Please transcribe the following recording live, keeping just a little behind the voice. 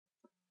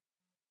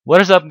What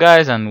is up,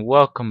 guys, and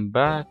welcome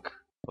back.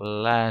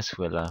 Last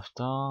we left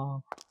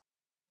off,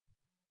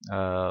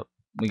 uh,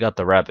 we got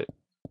the rabbit.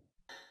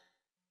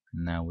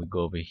 Now we go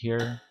over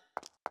here,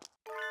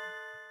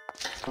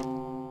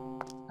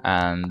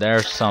 and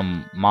there's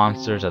some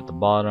monsters at the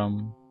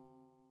bottom.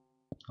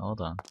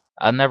 Hold on,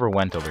 I never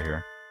went over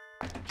here.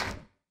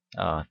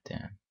 Oh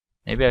damn!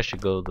 Maybe I should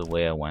go the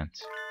way I went.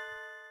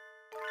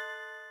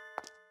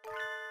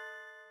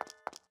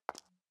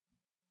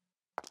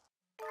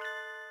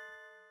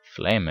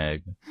 Flame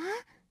egg.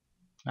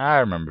 I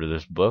remember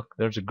this book.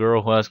 There's a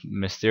girl who has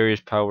mysterious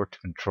power to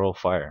control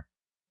fire,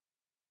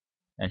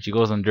 and she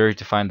goes on journey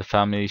to find the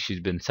family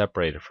she's been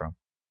separated from.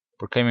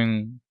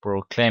 Proclaiming,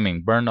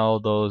 burn all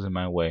those in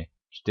my way.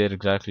 She did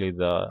exactly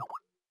the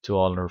to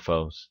all her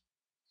foes.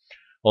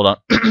 Hold on.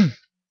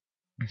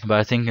 But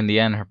I think in the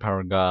end her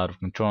power got out of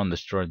control and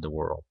destroyed the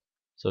world.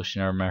 So she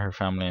never met her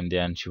family. In the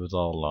end she was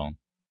all alone.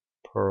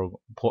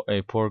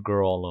 A poor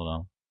girl all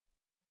alone.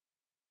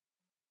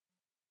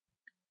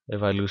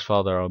 If I lose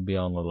father I'll be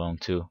all alone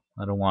too.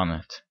 I don't want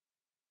it.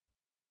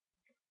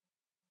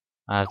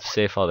 I have to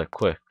save father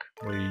quick.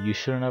 Well, you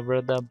shouldn't have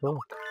read that book.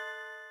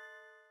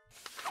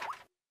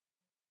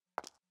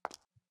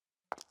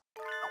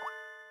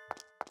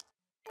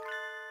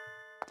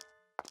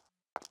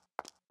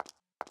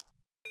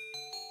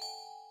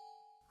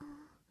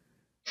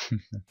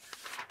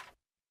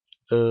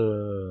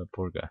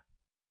 Poor guy.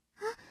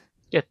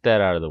 Get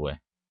that out of the way.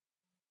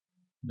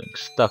 Being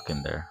stuck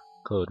in there.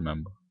 Code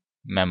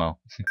memo.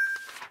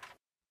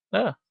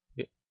 Ah,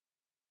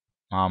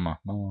 mama,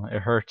 it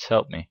hurts.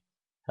 Help me.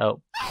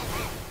 Help.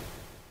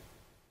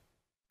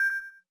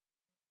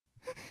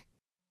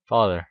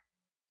 Father,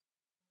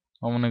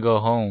 I want to go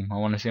home. I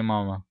want to see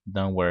mama.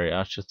 Don't worry,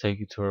 I'll just take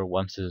you to her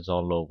once it is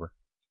all over.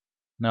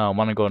 No, I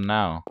want to go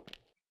now.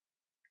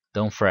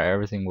 Don't fret,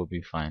 everything will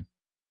be fine.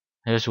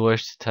 I just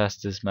wish to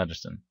test this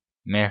medicine.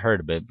 It may hurt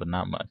a bit, but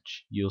not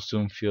much. You'll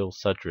soon feel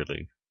such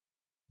relief.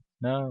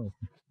 No,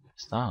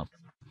 stop.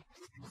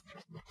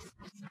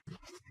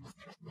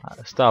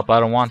 Stop, I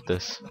don't want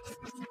this.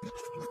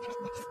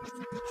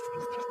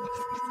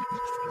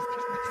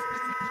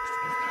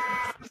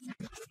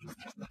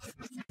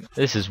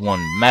 This is one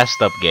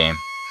messed up game.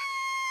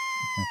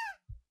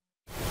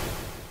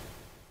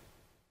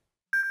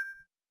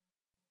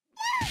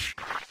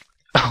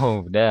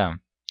 Oh,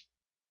 damn.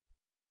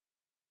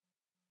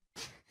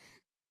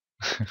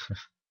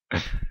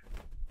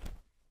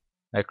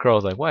 That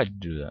crow's like, why'd you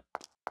do that?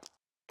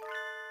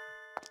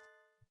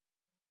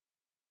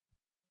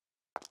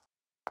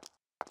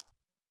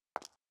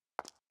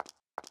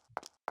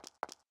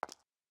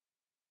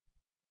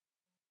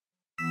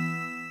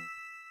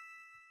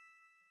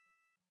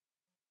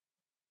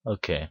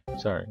 Okay,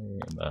 sorry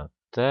about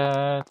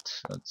that.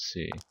 Let's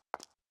see.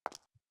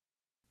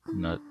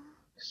 Not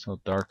so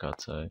dark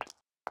outside.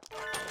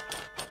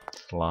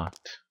 It's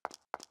locked.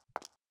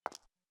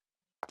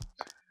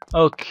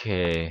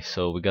 Okay,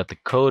 so we got the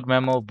code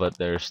memo, but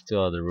there's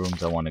still other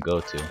rooms I want to go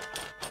to.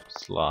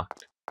 It's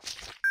locked.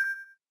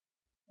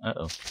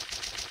 Uh-oh.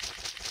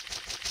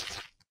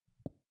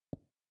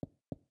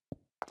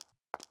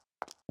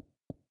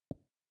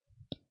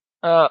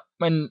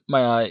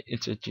 My eye,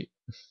 it's itchy.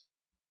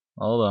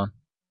 Hold on.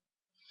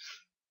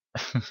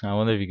 I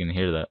wonder if you can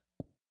hear that.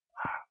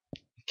 I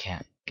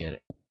can't get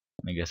it.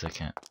 I guess I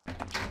can't.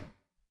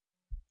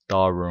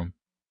 Doll room.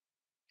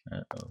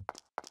 Uh-oh.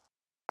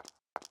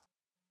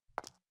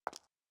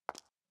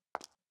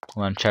 I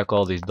want to check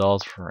all these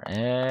dolls for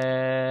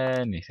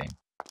anything.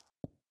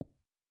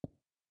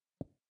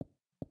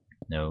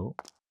 No.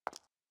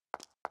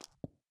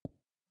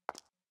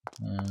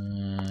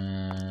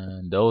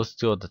 Those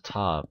two at the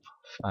top.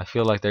 I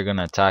feel like they're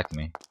gonna attack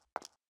me.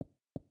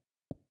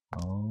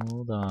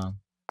 Hold on.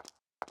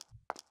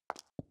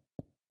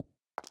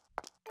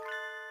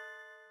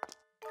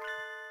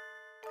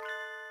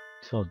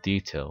 So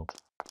detailed.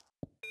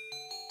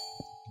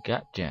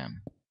 Got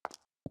jam.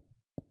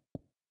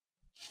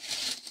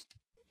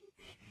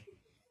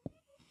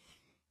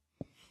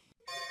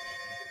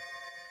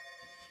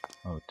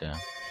 Oh damn.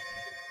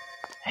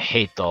 I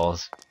hate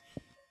dolls.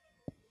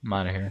 I'm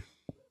out of here.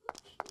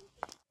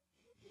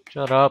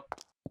 Shut up.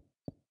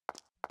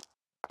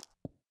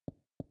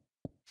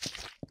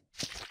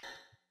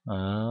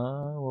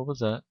 What was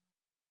that?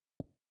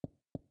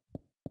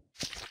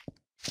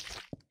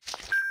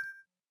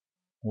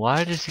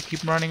 Why does he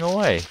keep running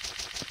away?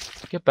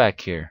 Get back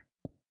here.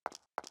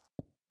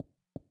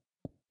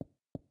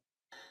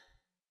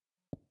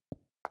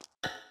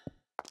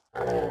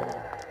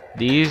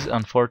 These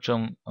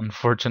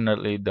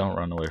unfortunately don't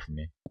run away from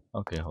me.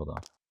 Okay, hold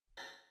on.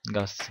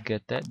 Got to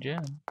get that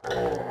gem.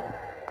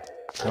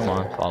 Come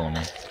on, follow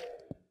me.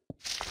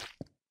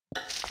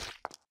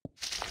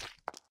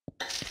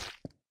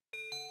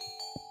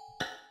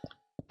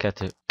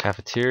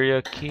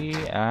 Cafeteria key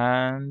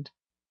and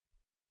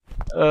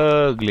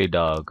ugly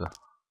dog.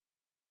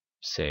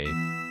 Save.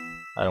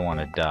 I don't want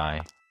to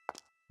die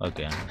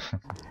again.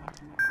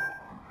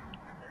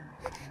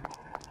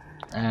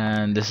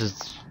 And this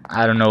is,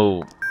 I don't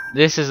know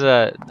This is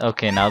a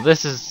okay. Now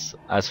this is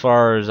as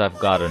far as I've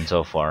gotten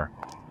so far.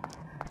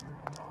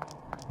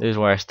 This is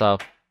where I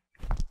stopped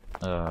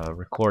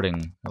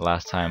recording the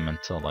last time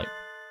until like,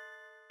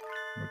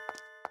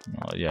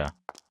 oh yeah,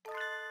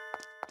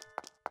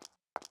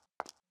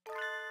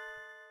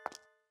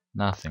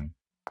 nothing.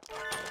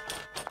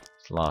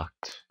 It's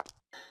locked.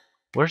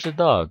 Where's the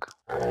dog?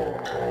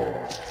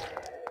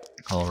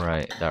 All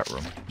right, that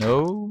room.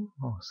 No.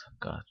 Oh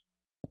God.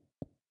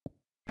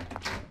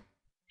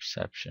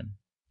 Perception.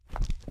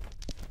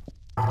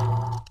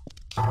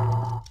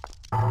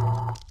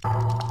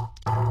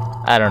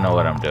 I don't know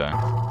what I'm doing.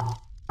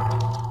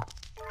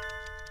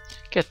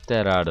 Get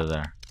that out of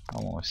there.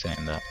 I'm always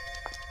saying that.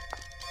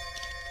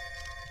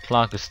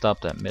 Clock is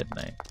stopped at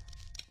midnight.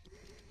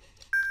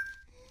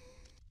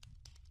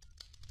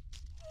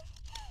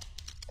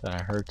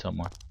 Thought I heard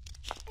someone.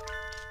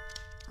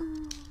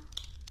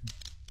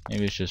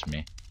 Maybe it's just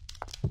me.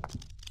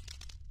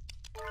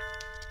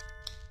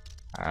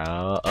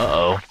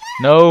 Uh-oh.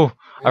 No!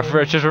 I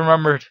just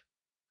remembered.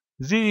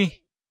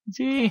 Z!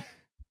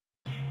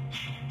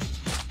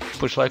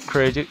 Push like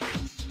crazy.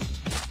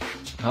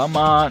 Come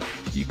on!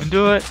 You can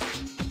do it!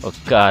 Oh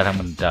God, I'm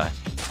gonna die.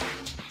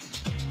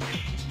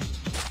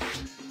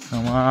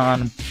 Come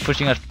on, I'm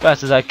pushing as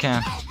fast as I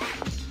can.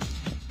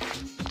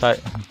 I'm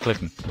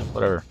clicking.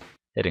 Whatever.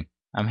 Hitting.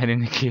 I'm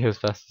hitting the key as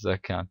fast as I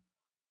can.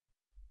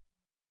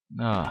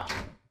 Ah,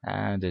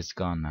 and it's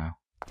gone now.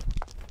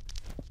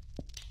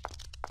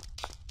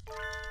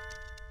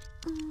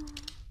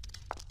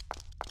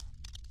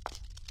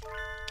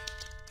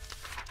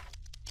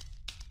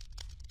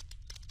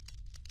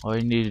 All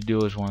you need to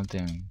do is one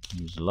thing.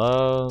 Use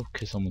love,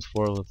 kiss someone's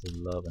forehead with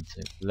love and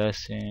say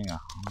blessing.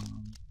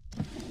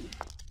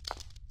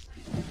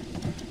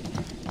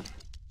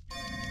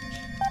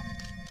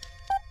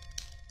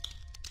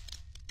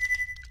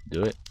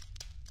 Do it.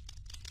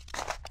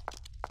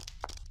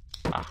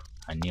 Ah,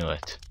 I knew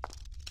it.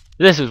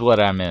 This is what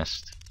I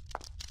missed.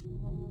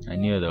 I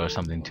knew there was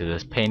something to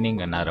this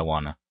painting and I don't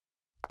wanna.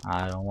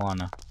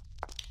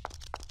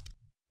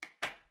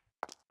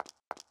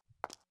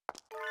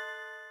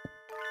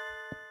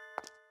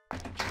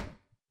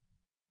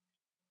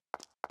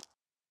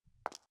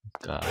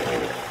 God.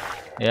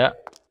 Yeah,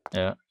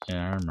 I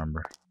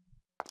remember.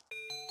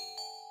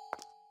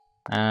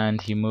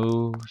 And he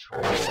moves.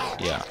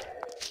 Yeah.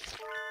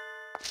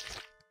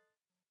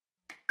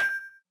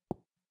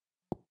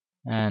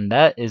 And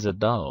that is a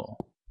doll.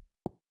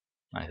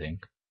 I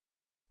think.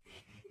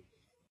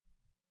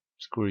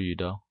 Screw you,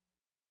 doll.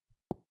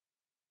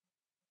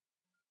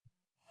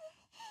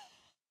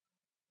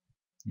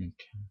 Okay.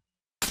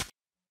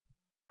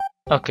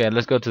 Okay,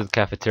 let's go to the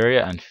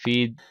cafeteria and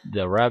feed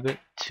the rabbit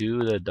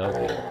to the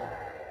doggy.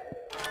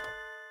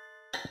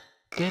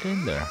 Get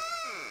in there.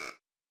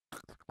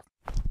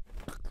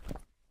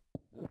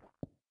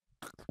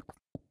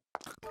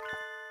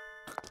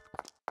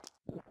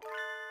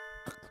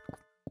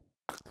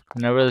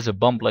 Whenever there's a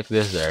bump like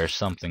this, there's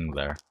something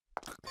there.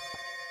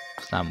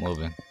 It's not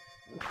moving.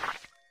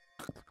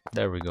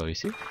 There we go, you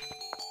see?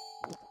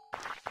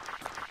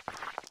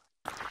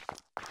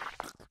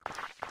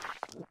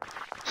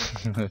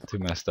 Too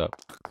messed up.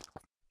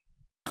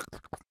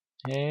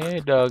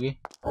 Hey, doggy.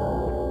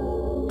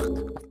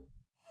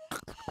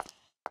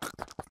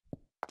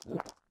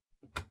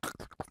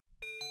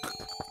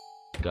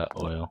 Got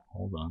oil.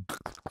 Hold on.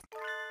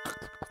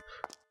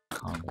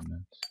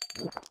 Condiments.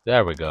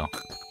 There we go.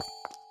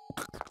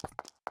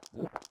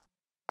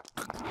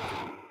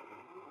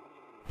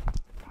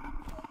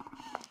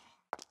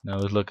 No,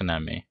 he's looking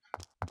at me.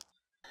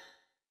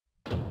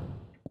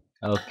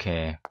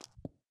 Okay.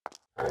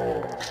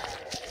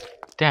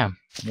 Damn.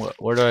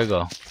 Where do I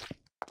go?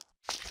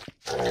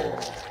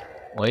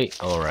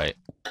 Wait. Alright.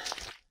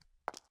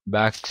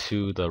 Back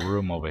to the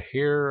room over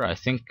here. I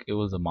think it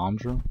was the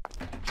mom's room.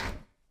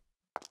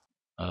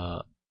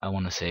 I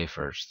want to save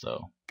first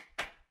though.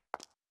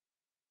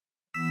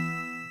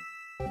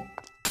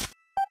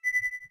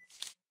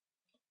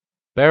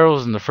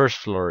 Barrels in the first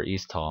floor,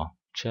 east hall.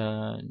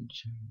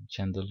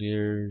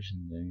 Chandeliers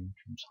in the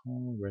entrance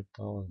hall. Red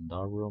dolls in the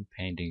dark room.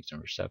 Paintings in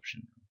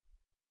reception.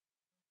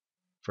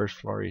 First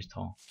floor, east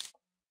hall.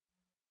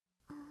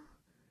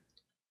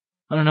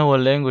 I don't know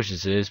what language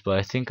this is, but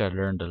I think I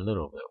learned a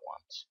little bit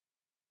once.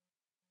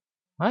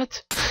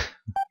 What?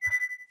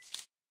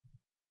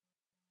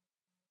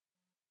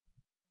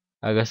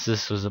 I guess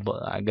this was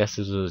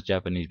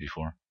Japanese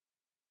before.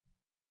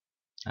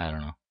 I don't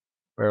know.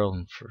 Barrel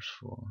in first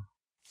floor,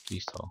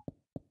 east hall.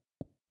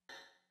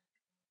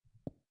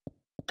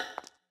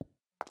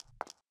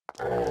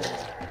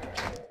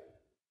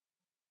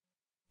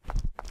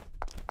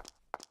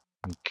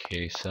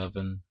 Okay,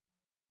 7.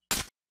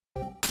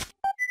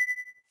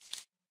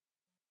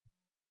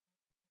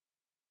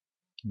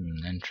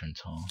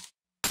 Entrance hall.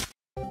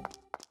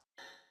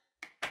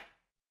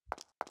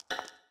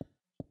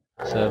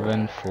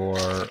 7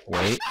 4.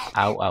 Wait.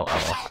 Ow, ow,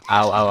 ow, ow,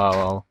 ow, ow,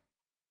 ow.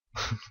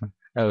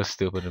 That was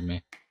stupid of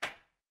me.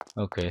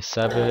 Okay,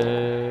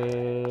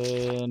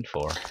 7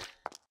 4.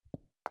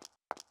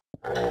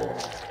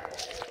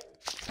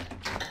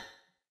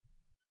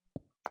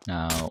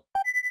 Now,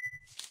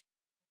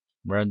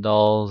 red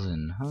dolls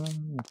and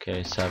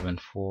okay, 7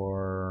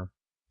 4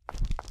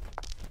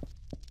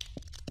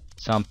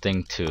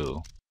 something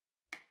 2.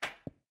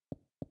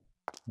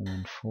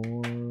 7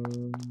 4.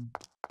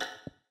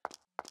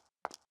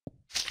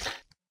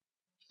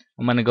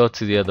 I'm gonna go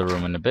to the other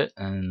room in a bit,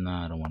 and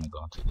I don't want to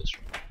go into this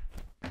room.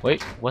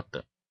 Wait, what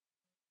the?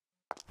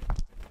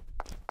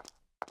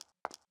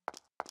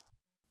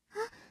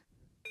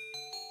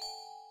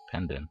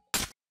 Pendant.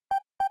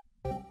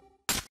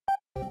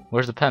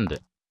 Where's the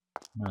pendant?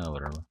 Oh,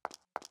 whatever.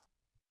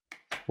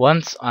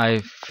 Once I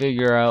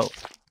figure out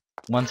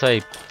what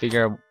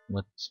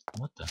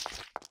the?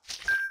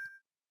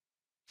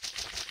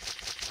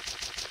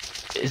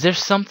 Is there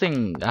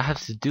something I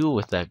have to do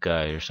with that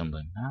guy or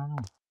something? I don't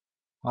know.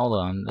 Hold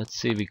on, let's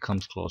see if he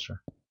comes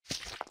closer.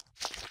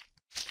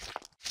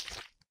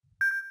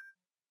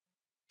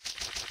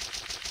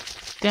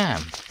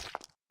 Damn.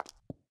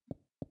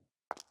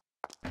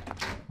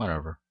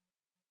 Whatever.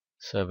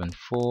 7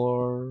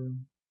 4.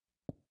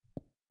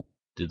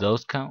 Do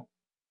those count?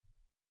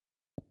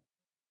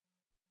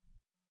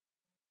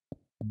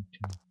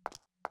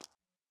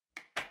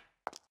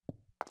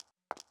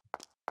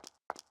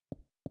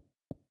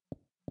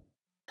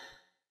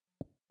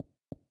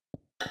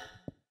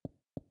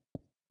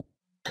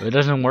 If it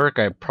doesn't work,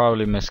 I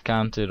probably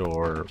miscounted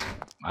or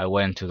I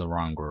went to the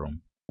wrong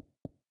room.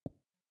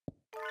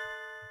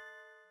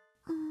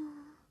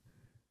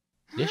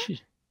 Yes,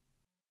 she.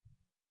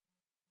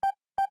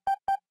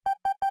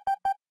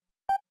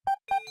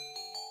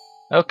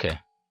 Okay.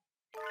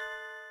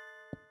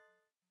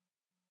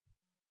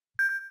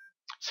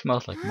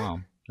 Smells like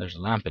mom. There's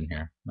a lamp in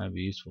here. Might be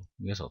useful.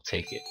 I guess I'll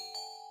take it.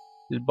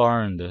 Just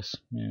borrowing this.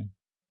 Yeah.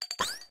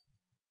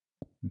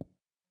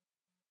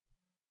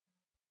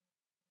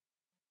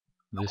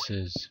 This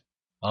is.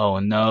 Oh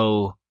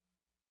no!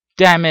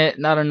 Damn it!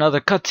 Not another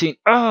cutscene.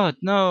 Oh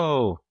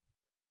no!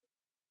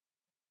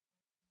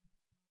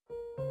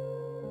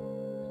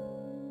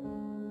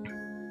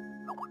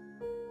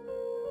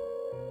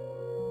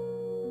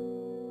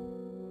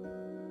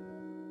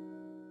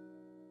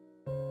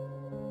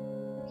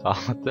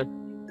 Father?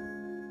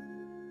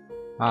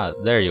 Ah,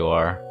 there you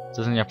are.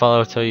 Doesn't your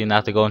father tell you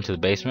not to go into the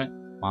basement,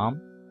 Mom?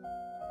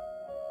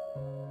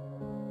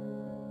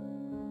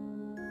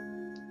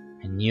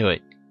 I knew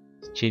it.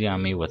 He's cheating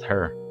on me with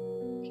her.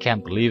 I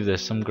can't believe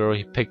this. Some girl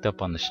he picked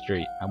up on the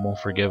street. I won't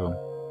forgive him.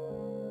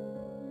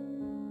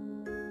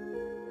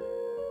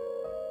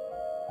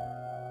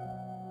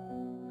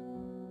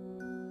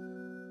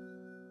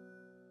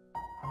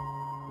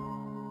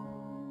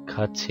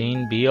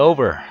 Cutscene be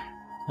over.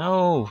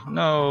 No,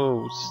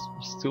 no,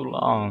 it's too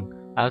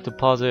long. I have to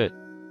pause it.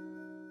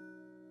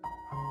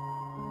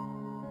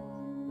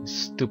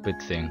 Stupid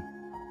thing.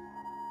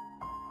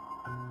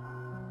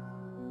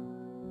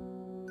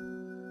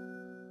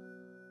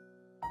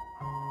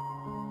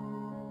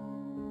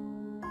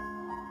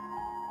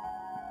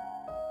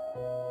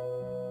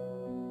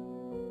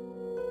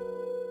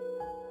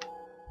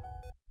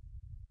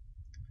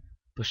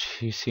 But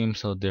she seems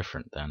so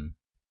different then.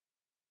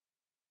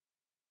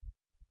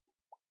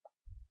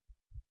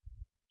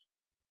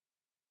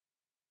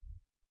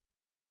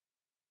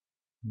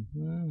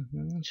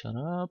 Shut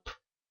up.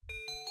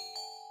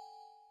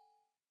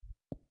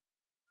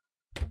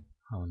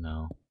 Oh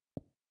no.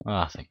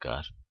 Oh, thank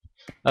God.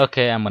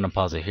 Okay, I'm gonna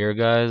pause it here,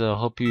 guys. I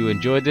hope you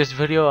enjoyed this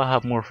video. I'll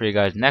have more for you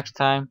guys next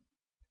time.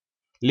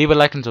 Leave a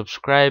like and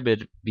subscribe.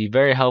 It'd be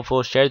very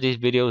helpful. Share these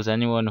videos with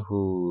anyone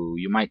who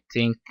you might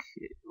think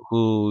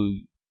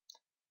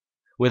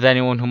with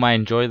anyone who might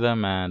enjoy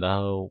them, and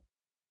I'll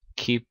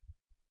keep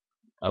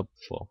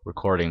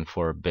recording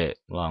for a bit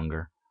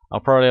longer. I'll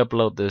probably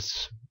upload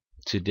this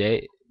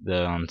today,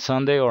 on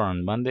Sunday or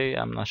on Monday.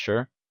 I'm not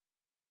sure,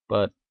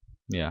 but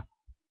yeah.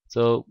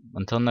 So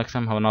until next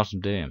time, have an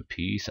awesome day and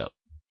peace out.